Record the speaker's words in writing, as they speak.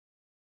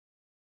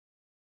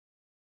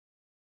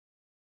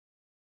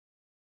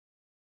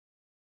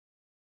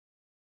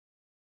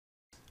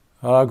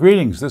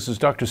Greetings, this is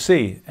Dr.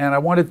 C, and I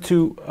wanted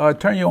to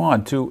turn you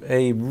on to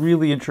a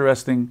really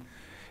interesting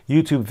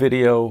YouTube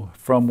video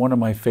from one of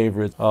my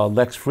favorites,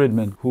 Lex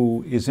Fridman,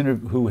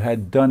 who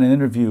had done an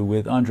interview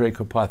with Andrej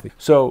Karpathy.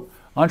 So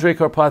Andrej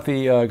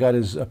Karpathy got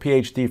his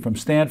PhD from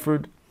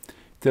Stanford,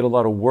 did a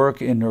lot of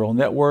work in neural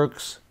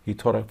networks. He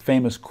taught a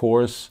famous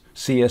course,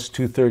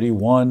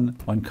 CS231,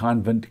 on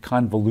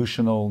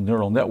convolutional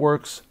neural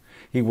networks.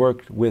 He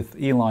worked with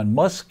Elon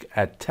Musk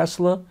at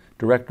Tesla,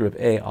 director of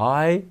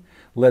AI,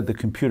 led the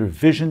computer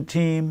vision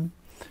team.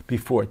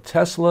 Before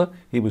Tesla,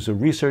 he was a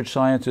research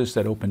scientist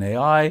at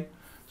OpenAI,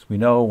 as we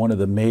know, one of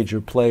the major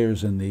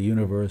players in the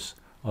universe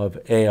of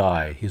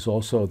AI. He's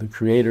also the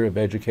creator of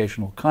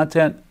educational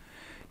content.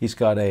 He's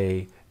got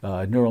a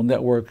neural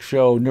network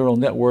show, Neural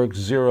Network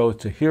Zero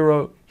to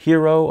Hero,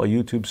 a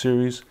YouTube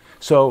series.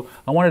 So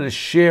I wanted to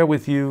share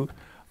with you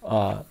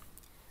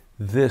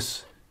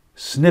this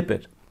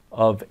snippet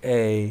of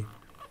a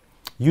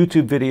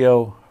YouTube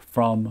video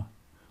from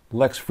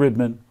Lex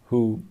Fridman,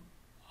 who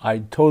I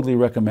totally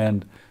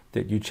recommend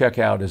that you check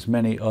out as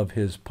many of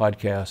his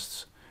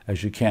podcasts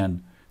as you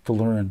can to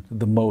learn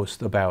the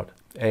most about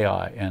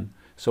AI. And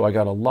so I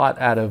got a lot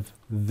out of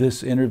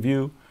this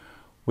interview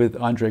with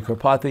Andrej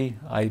Karpathy.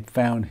 I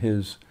found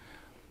his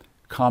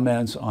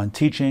comments on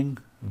teaching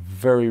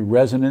very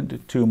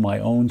resonant to my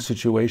own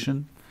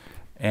situation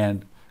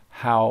and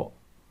how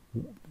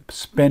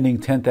spending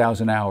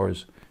 10,000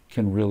 hours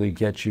can really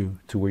get you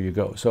to where you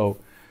go. So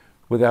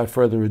without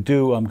further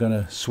ado, I'm going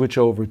to switch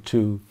over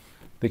to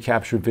the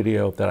captured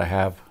video that I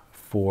have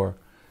for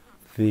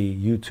the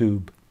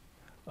YouTube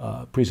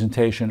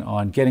presentation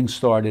on getting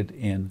started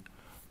in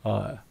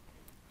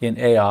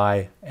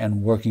AI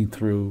and working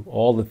through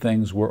all the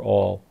things we're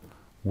all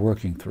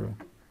working through.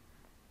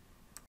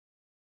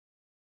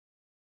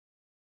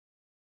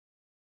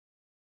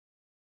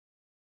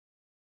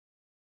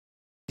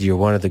 You're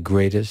one of the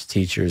greatest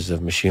teachers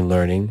of machine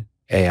learning,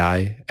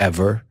 AI,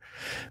 ever.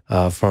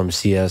 From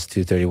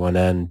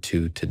CS231N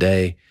to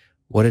today,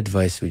 what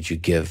advice would you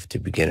give to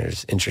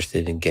beginners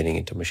interested in getting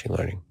into machine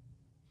learning?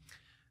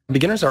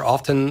 Beginners are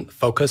often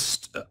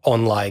focused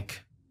on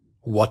like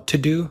what to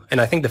do. And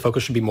I think the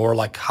focus should be more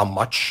like how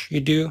much you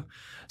do.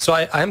 So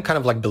I am kind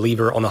of like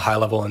believer on a high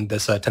level in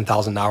this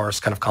 10,000 hours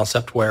kind of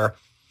concept where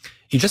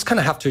you just kind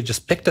of have to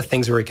just pick the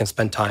things where you can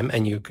spend time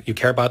and you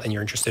care about and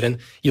you're interested in.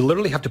 You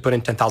literally have to put in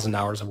 10,000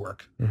 hours of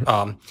work.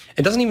 Mm-hmm.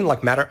 It doesn't even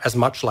like matter as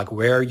much like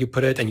where you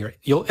put it, and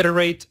you'll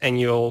iterate and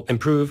you'll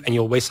improve and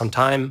you'll waste some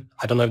time.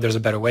 I don't know if there's a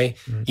better way.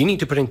 Mm-hmm. You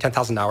need to put in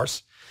 10,000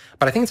 hours.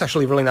 But I think it's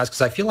actually really nice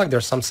because I feel like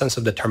there's some sense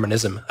of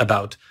determinism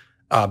about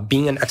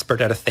being an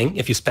expert at a thing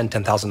if you spend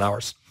 10,000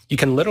 hours. You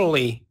can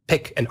literally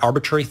pick an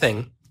arbitrary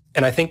thing.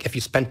 And I think if you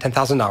spend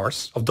 10,000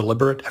 hours of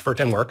deliberate effort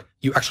and work,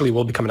 you actually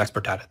will become an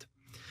expert at it.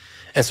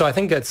 And so I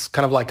think it's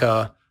kind of like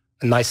a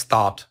nice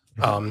thought.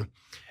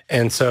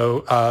 And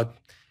so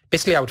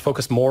basically I would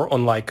focus more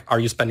on like, are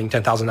you spending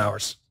 10,000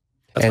 hours?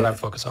 That's what I would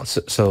focus on.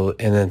 So,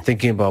 and then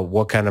thinking about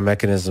what kind of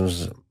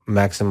mechanisms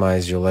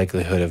maximize your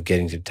likelihood of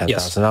getting to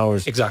 10,000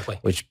 hours. Exactly.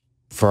 Which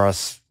for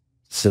us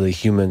silly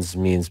humans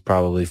means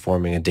probably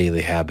forming a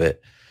daily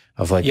habit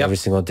of like every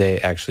single day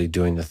actually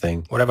doing the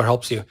thing. Whatever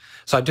helps you.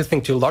 So I do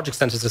think to a large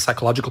extent it's a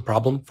psychological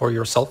problem for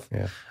yourself.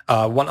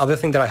 Yeah. One other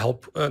thing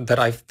that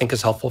I think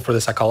is helpful for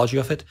the psychology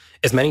of it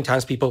is many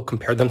times people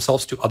compare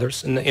themselves to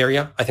others in the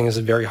area. I think this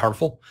is very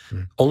harmful.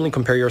 Mm-hmm. Only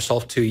compare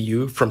yourself to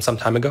you from some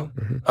time ago,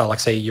 like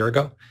say a year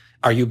ago.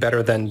 Are you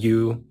better than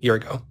you a year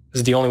ago? This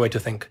is the only way to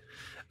think.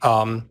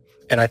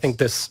 And I think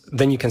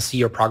then you can see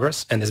your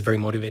progress, and it's very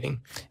motivating.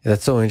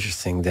 That's so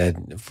interesting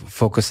that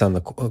focus on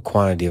the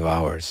quantity of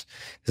hours.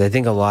 Because I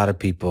think a lot of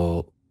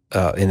people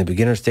in the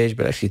beginner stage,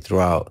 but actually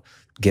throughout,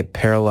 get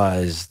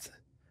paralyzed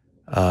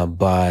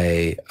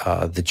by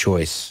the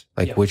choice.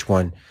 Like, which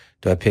one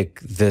do I pick,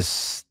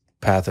 this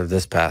path or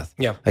this path?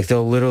 Yeah. Like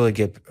they'll literally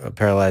get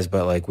paralyzed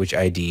by like which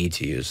IDE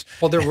to use.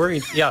 Well, they're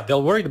worried. Yeah, they're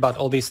worried about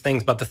all these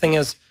things. But the thing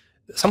is,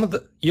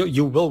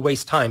 you will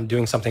waste time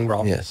doing something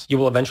wrong. Yes. You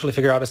will eventually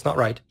figure out it's not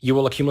right. You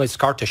will accumulate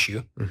scar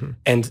tissue. Mm-hmm.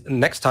 And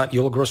next time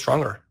you will grow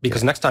stronger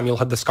because next time you'll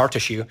have the scar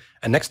tissue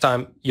and next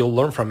time you'll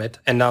learn from it.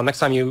 And now next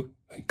time you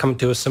come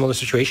to a similar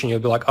situation,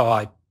 you'll be like,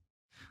 oh,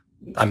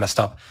 I messed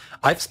up.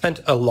 I've spent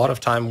a lot of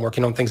time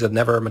working on things that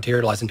never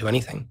materialize into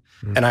anything.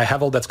 Mm-hmm. And I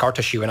have all that scar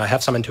tissue and I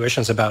have some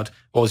intuitions about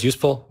what was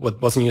useful,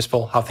 what wasn't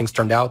useful, how things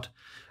turned out.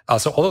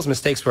 So all those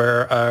mistakes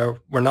were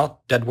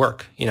not dead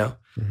work, you know.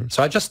 Mm-hmm.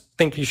 So I just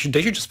think they should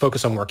just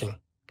focus on working.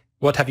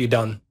 What have you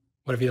done?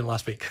 What have you done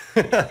last week?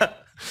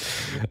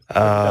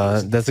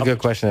 That's a good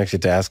question actually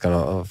to ask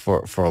on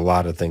for a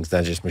lot of things,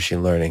 not just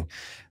machine learning.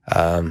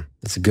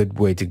 It's a good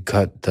way to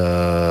cut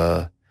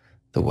the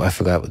I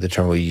forgot what the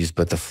term we used,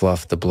 but the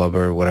fluff, the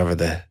blubber, whatever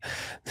the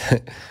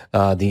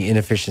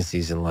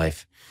inefficiencies in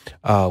life.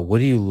 What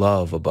do you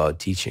love about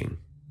teaching?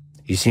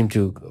 You seem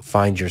to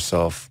find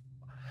yourself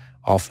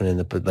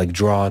often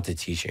drawn to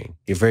teaching.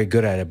 You're very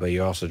good at it, but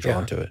you're also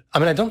drawn to it. I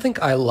mean, I don't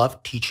think I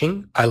love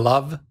teaching. I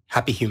love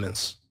happy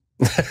humans.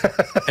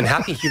 And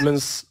happy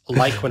humans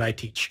like when I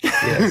teach.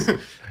 Yes.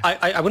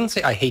 I wouldn't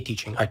say I hate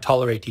teaching. I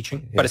tolerate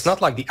teaching, but it's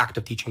not like the act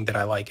of teaching that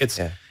I like.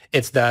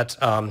 It's that,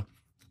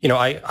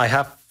 I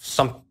have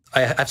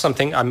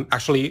something, I'm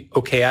actually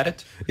okay at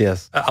it.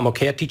 Yes. I'm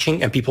okay at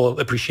teaching and people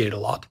appreciate it a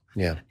lot.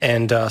 Yeah.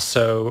 And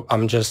so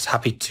I'm just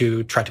happy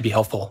to try to be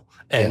helpful.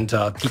 And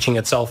teaching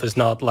itself is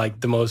not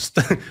like the most,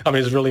 it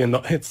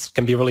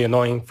can be really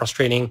annoying,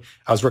 frustrating.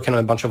 I was working on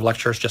a bunch of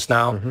lectures just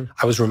now.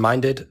 I was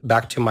reminded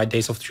back to my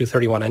days of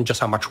 231 and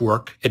just how much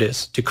work it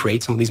is to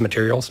create some of these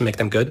materials and make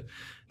them good.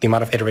 The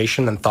amount of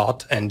iteration and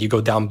thought, and you go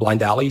down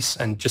blind alleys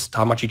and just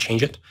how much you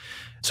change it.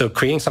 So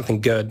creating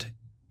something good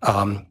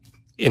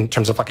in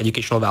terms of like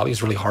educational value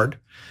is really hard.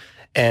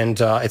 And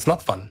it's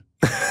not fun.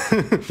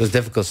 It's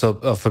difficult. So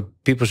for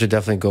people should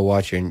definitely go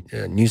watch your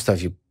new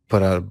stuff you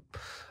put out.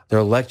 There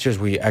are lectures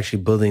where you're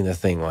actually building the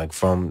thing,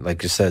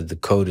 like you said, the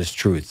code is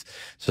truth.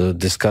 So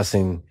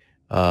discussing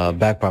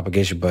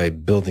backpropagation by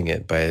building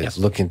it, by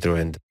looking through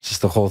it, and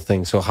just the whole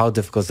thing. So how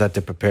difficult is that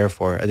to prepare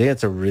for? I think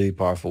that's a really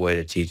powerful way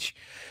to teach.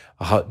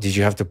 Did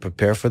you have to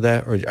prepare for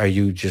that, or are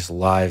you just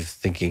live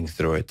thinking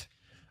through it?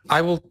 I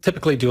will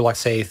typically do like,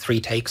 say,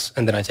 3 takes,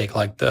 and then I take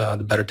like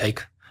the better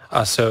take.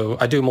 So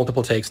I do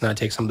multiple takes, and then I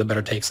take some of the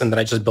better takes, and then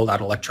I just build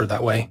out a lecture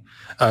that way.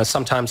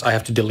 Sometimes I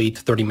have to delete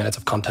 30 minutes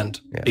of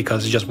content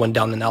because it just went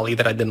down an alley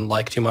that I didn't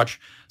like too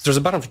much. So there's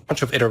a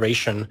bunch of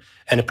iteration,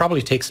 and it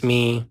probably takes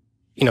me,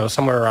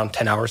 somewhere around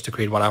 10 hours to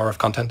create 1 hour of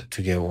content.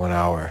 To get 1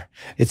 hour.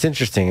 It's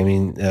interesting. I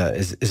mean,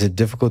 is it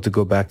difficult to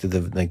go back to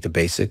the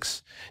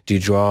basics? Do you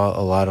draw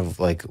a lot of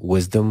like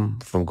wisdom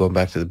from going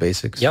back to the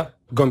basics? Yeah.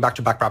 Going back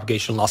to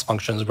backpropagation, loss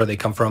functions, where they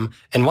come from.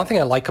 And one thing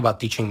I like about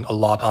teaching a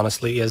lot,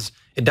 honestly, is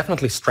it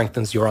definitely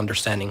strengthens your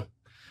understanding.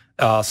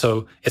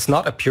 So it's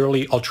not a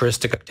purely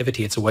altruistic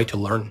activity. It's a way to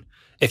learn.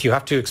 If you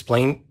have to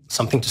explain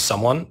something to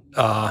someone,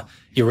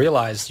 you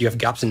realize you have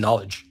gaps in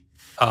knowledge.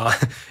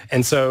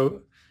 And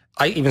so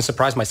I even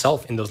surprise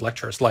myself in those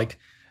lectures. Like,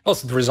 oh,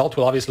 so the result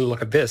will obviously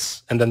look like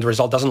this. And then the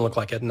result doesn't look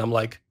like it. And I'm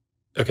like,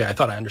 okay, I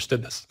thought I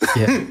understood this.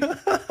 Yeah.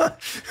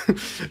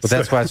 But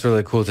that's why it's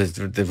really cool to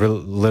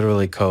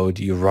literally code.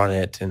 You run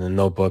it in a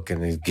notebook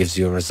and it gives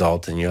you a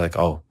result and you're like,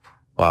 oh,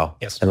 wow.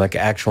 Yes. And like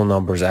actual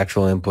numbers,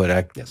 actual input,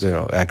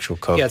 actual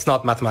code. Yeah, it's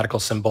not mathematical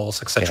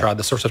symbols, etc. Yeah.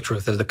 The source of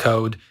truth is the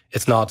code.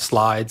 It's not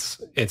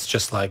slides. It's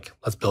just like,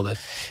 let's build it.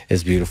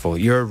 It's beautiful.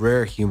 You're a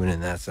rare human in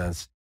that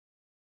sense.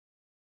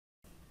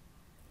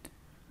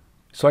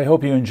 So I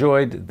hope you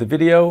enjoyed the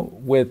video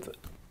with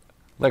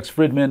Lex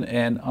Fridman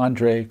and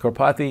Andrej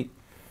Karpathy.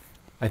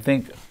 I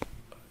think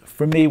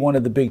for me, one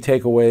of the big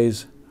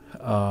takeaways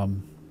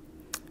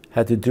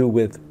had to do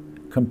with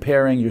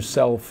comparing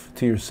yourself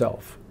to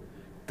yourself.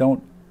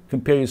 Don't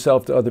compare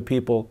yourself to other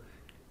people.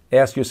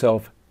 Ask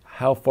yourself,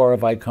 how far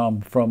have I come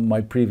from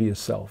my previous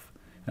self?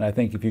 And I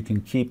think if you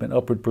can keep an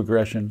upward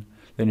progression,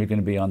 then you're going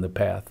to be on the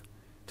path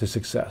to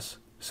success.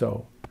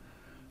 So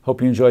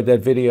hope you enjoyed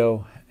that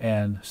video,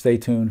 and stay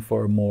tuned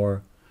for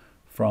more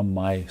from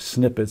my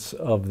snippets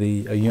of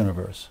the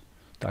universe.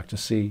 Dr.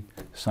 C,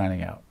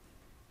 signing out.